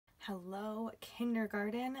Hello,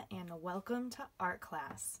 kindergarten, and welcome to art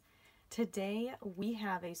class. Today we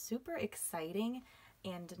have a super exciting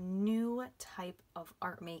and new type of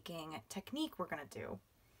art making technique we're going to do.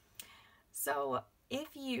 So if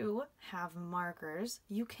you have markers,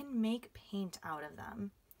 you can make paint out of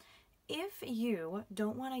them. If you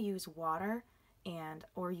don't want to use water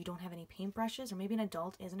or you don't have any paintbrushes, or maybe an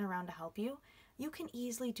adult isn't around to help you, you can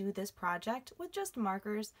easily do this project with just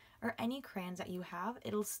markers or any crayons that you have.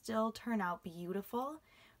 It'll still turn out beautiful,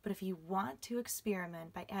 but if you want to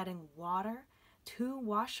experiment by adding water to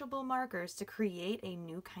washable markers to create a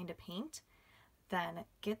new kind of paint, then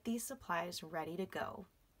get these supplies ready to go.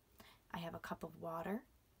 I have a cup of water,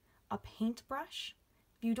 a paintbrush.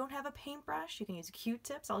 If you don't have a paintbrush, you can use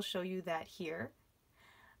Q-tips. I'll show you that here.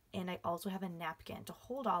 And I also have a napkin to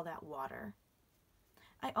hold all that water.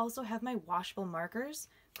 I also have my washable markers.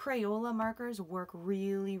 Crayola markers work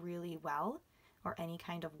really, really well, or any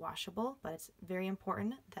kind of washable, but it's very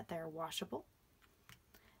important that they're washable.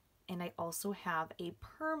 And I also have a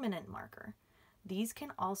permanent marker. These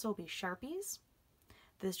can also be Sharpies.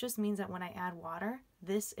 This just means that when I add water,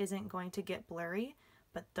 this isn't going to get blurry,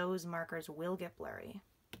 but those markers will get blurry.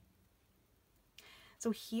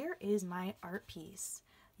 So here is my art piece.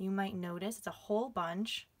 You might notice it's a whole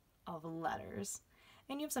bunch of letters,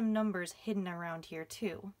 and you have some numbers hidden around here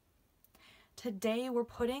too. Today we're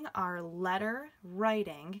putting our letter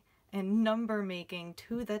writing and number making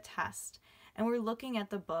to the test, and we're looking at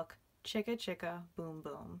the book Chicka Chicka Boom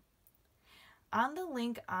Boom. On the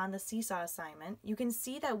link on the Seesaw assignment, you can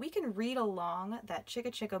see that we can read along that Chicka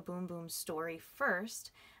Chicka Boom Boom story first,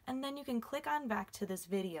 and then you can click on back to this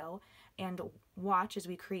video and watch as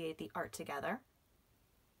we create the art together.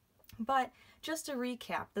 But just to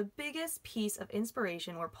recap, the biggest piece of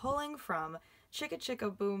inspiration we're pulling from Chicka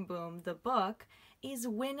Chicka Boom Boom, the book, is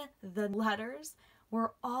when the letters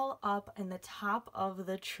were all up in the top of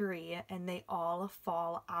the tree and they all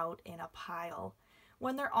fall out in a pile.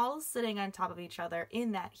 When they're all sitting on top of each other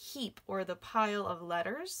in that heap or the pile of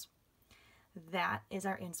letters, that is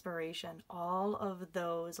our inspiration. All of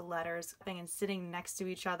those letters and sitting next to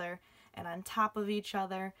each other and on top of each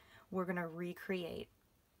other, we're going to recreate.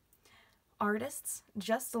 Artists,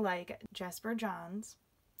 just like Jasper Johns,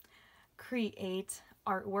 create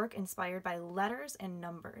artwork inspired by letters and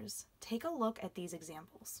numbers. Take a look at these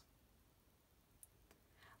examples.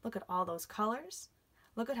 Look at all those colors.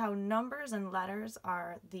 Look at how numbers and letters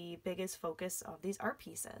are the biggest focus of these art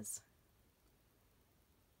pieces.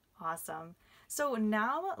 Awesome. So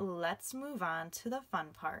now let's move on to the fun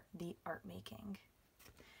part, the art making.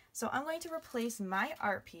 So I'm going to replace my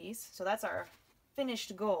art piece, so that's our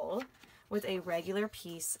finished goal, with a regular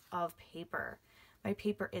piece of paper. My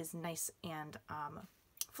paper is nice and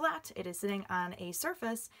flat. It is sitting on a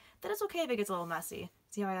surface that is okay if it gets a little messy.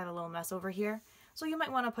 See how I have a little mess over here? So you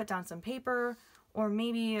might want to put down some paper, or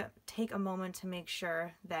maybe take a moment to make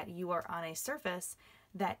sure that you are on a surface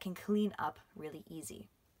that can clean up really easy.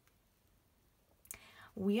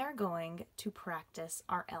 We are going to practice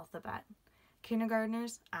our alphabet.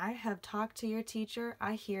 Kindergartners, I have talked to your teacher.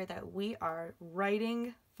 I hear that we are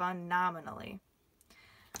writing phenomenally.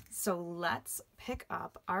 So let's pick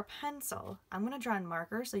up our pencil. I'm going to draw in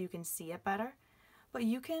marker so you can see it better, but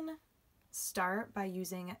you can start by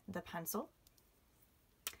using the pencil.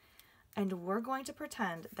 And we're going to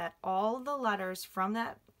pretend that all the letters from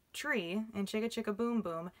that tree in Chicka Chicka Boom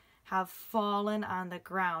Boom have fallen on the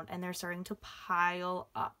ground and they're starting to pile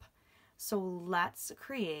up. So let's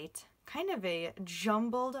create kind of a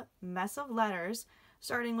jumbled mess of letters,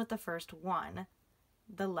 starting with the first one,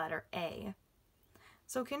 the letter A.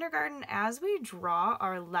 So kindergarten, as we draw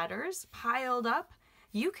our letters piled up,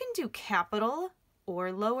 you can do capital or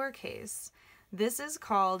lowercase. This is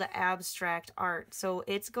called abstract art, so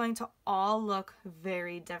it's going to all look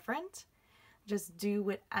very different. Just do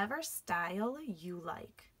whatever style you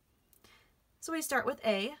like. So we start with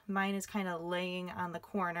A. Mine is kind of laying on the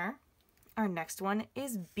corner. Our next one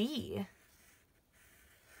is B.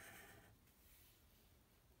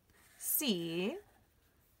 C.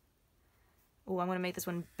 Oh, I'm going to make this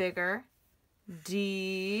one bigger.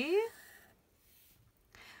 D.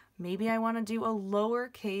 Maybe I want to do a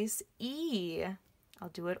lowercase e. I'll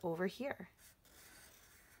do it over here.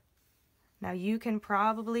 Now you can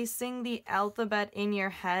probably sing the alphabet in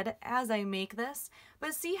your head as I make this,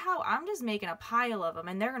 but see how I'm just making a pile of them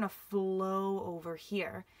and they're going to flow over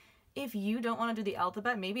here. If you don't want to do the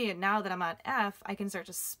alphabet, maybe now that I'm at F, I can start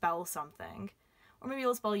to spell something. Or maybe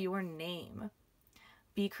you'll spell your name.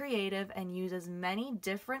 Be creative and use as many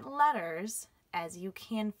different letters as you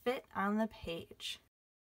can fit on the page.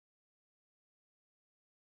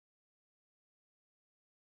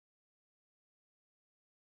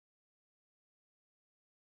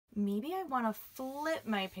 maybe I want to flip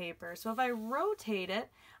my paper. So if I rotate it,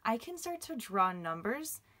 I can start to draw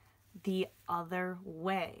numbers the other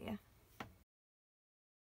way.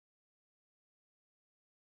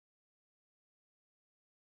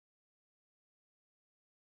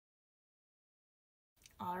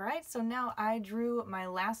 All right, so now I drew my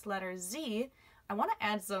last letter Z. I want to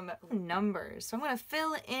add some numbers. So I'm going to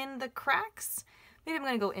fill in the cracks. Maybe I'm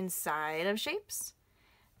going to go inside of shapes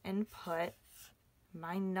and put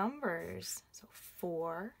my numbers. So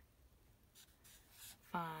 4,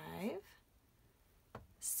 5,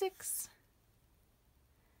 6,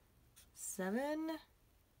 7,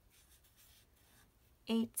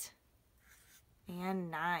 8,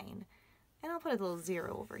 and 9. And I'll put a little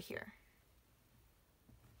 0 over here.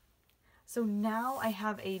 So now I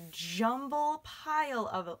have a jumble pile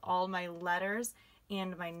of all my letters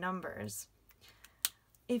and my numbers.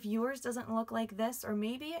 If yours doesn't look like this, or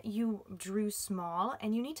maybe you drew small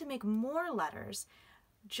and you need to make more letters,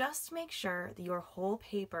 just make sure that your whole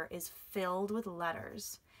paper is filled with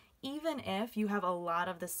letters. Even if you have a lot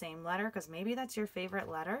of the same letter, because maybe that's your favorite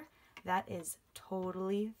letter, that is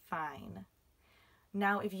totally fine.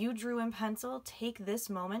 Now, if you drew in pencil, take this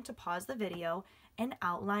moment to pause the video and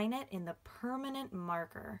outline it in the permanent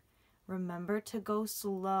marker. Remember to go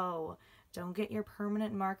slow. Don't get your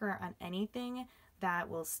permanent marker on anything that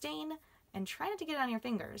will stain, and try not to get it on your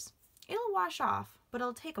fingers. It'll wash off, but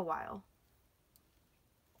it'll take a while.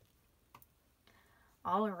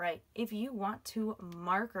 All right, if you want to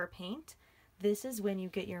marker paint, this is when you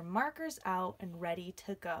get your markers out and ready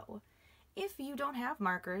to go. If you don't have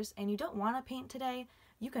markers and you don't want to paint today,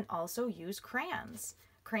 you can also use crayons.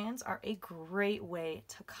 Crayons are a great way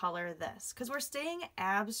to color this because we're staying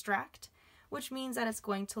abstract, which means that it's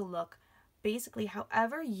going to look basically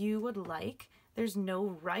however you would like. There's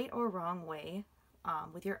no right or wrong way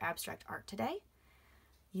with your abstract art today.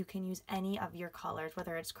 You can use any of your colors,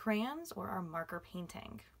 whether it's crayons or our marker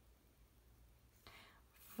painting.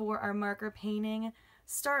 For our marker painting,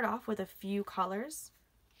 start off with a few colors.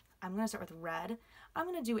 I'm going to start with red. I'm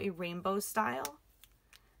going to do a rainbow style.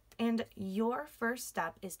 And your first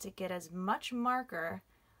step is to get as much marker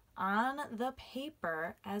on the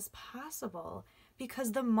paper as possible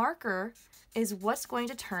because the marker is what's going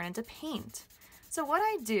to turn into paint. So what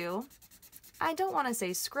I do, I don't want to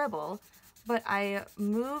say scribble, but I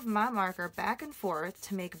move my marker back and forth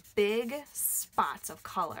to make big spots of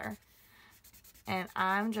color. And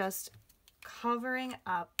I'm just covering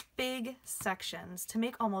up big sections to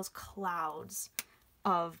make almost clouds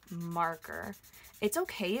of marker. It's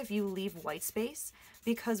okay if you leave white space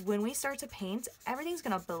because when we start to paint, everything's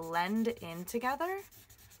gonna blend in together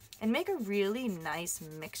and make a really nice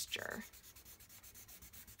mixture.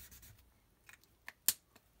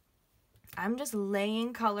 I'm just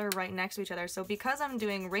laying color right next to each other. So because I'm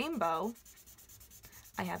doing rainbow,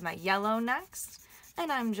 I have my yellow next,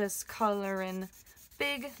 and I'm just coloring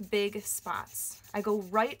big spots. I go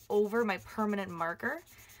right over my permanent marker.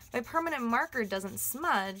 My permanent marker doesn't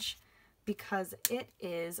smudge because it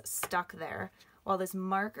is stuck there. While this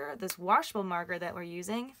marker, this washable marker that we're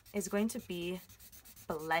using, is going to be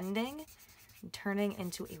blending and turning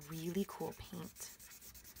into a really cool paint.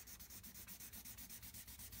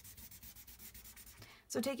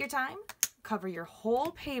 So take your time, cover your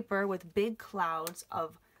whole paper with big clouds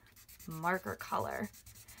of marker color.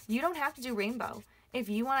 You don't have to do rainbow. If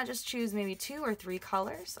you want to just choose maybe 2 or 3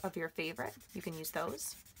 colors of your favorite, you can use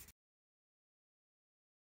those.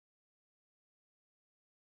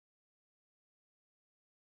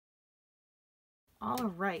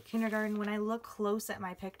 All right, kindergarten, when I look close at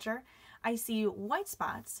my picture, I see white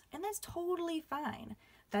spots, and that's totally fine.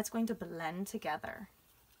 That's going to blend together.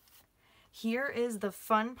 Here is the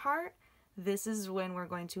fun part. This is when we're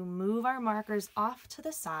going to move our markers off to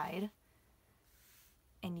the side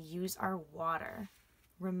and use our water.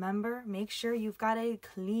 Remember, make sure you've got a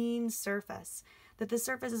clean surface, that the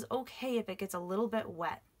surface is okay if it gets a little bit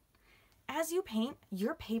wet. As you paint,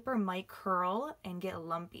 your paper might curl and get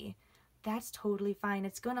lumpy. That's totally fine.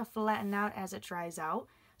 It's gonna flatten out as it dries out,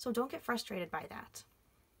 so don't get frustrated by that.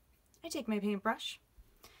 I take my paintbrush,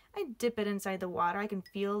 I dip it inside the water. I can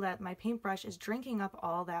feel that my paintbrush is drinking up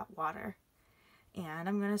all that water. And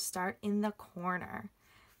I'm gonna start in the corner.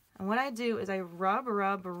 And what I do is I rub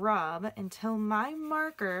until my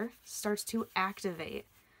marker starts to activate.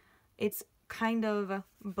 It's kind of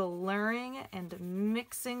blurring and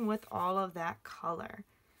mixing with all of that color.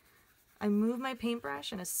 I move my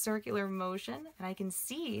paintbrush in a circular motion and I can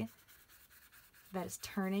see that it's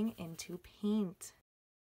turning into paint.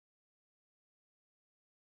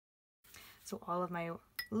 So all of my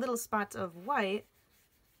little spots of white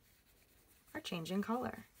are changing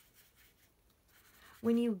color.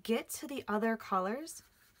 When you get to the other colors,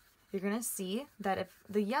 you're going to see that if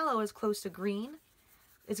the yellow is close to green,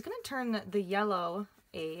 it's going to turn the yellow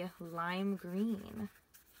a lime green.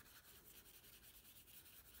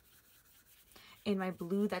 And my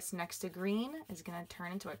blue that's next to green is going to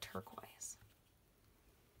turn into a turquoise.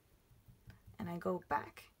 And I go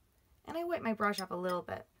back and I wet my brush up a little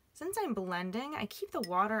bit. Since I'm blending, I keep the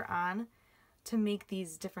water on to make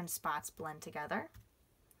these different spots blend together.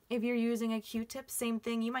 If you're using a Q-tip, same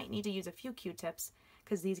thing. You might need to use a few Q-tips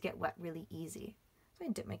because these get wet really easy. So I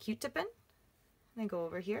dip my Q-tip in, and I go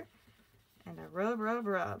over here, and I rub, rub,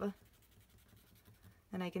 rub.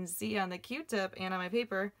 And I can see on the Q-tip and on my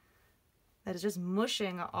paper that it's just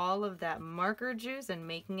mushing all of that marker juice and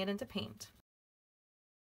making it into paint.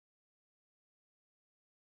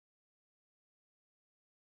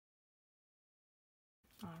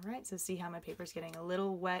 All right, so see how my paper's getting a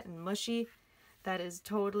little wet and mushy? That is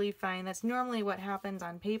totally fine. That's normally what happens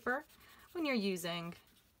on paper when you're using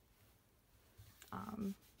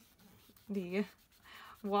the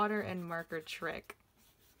water and marker trick.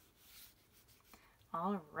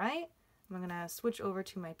 All right, I'm gonna switch over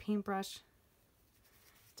to my paintbrush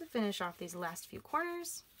to finish off these last few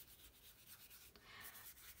corners.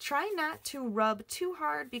 Try not to rub too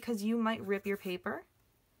hard because you might rip your paper,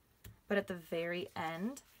 but at the very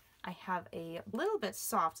end, I have a little bit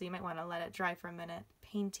soft, so you might want to let it dry for a minute,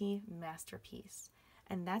 painty masterpiece.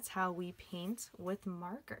 And that's how we paint with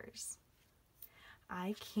markers.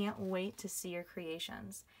 I can't wait to see your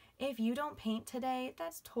creations. If you don't paint today,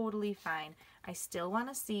 that's totally fine. I still want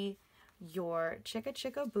to see your Chicka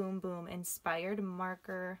Chicka Boom Boom inspired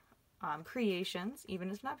marker creations, even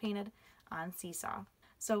if it's not painted, on Seesaw.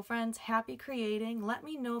 So friends, happy creating. Let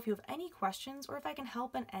me know if you have any questions or if I can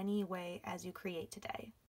help in any way as you create today.